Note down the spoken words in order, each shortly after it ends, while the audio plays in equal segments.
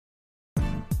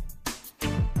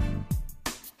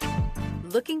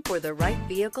Looking for the right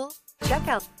vehicle? Check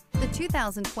out the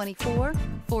 2024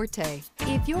 Forte.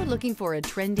 If you're looking for a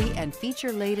trendy and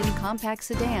feature-laden compact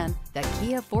sedan, the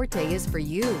Kia Forte is for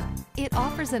you. It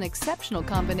offers an exceptional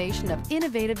combination of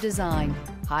innovative design,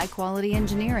 high-quality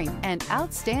engineering, and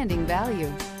outstanding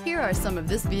value. Here are some of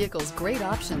this vehicle's great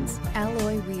options: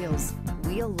 alloy wheels,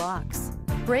 wheel locks,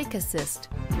 brake assist,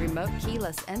 remote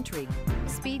keyless entry,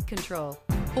 speed control,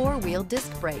 four-wheel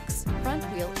disc brakes,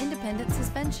 front-wheel independent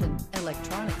suspension,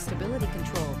 electronic stability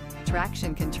control,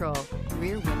 traction control,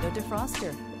 rear window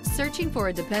defroster. Searching for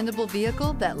a dependable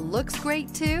vehicle that looks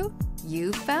great too?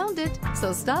 You found it,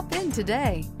 so stop in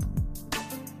today.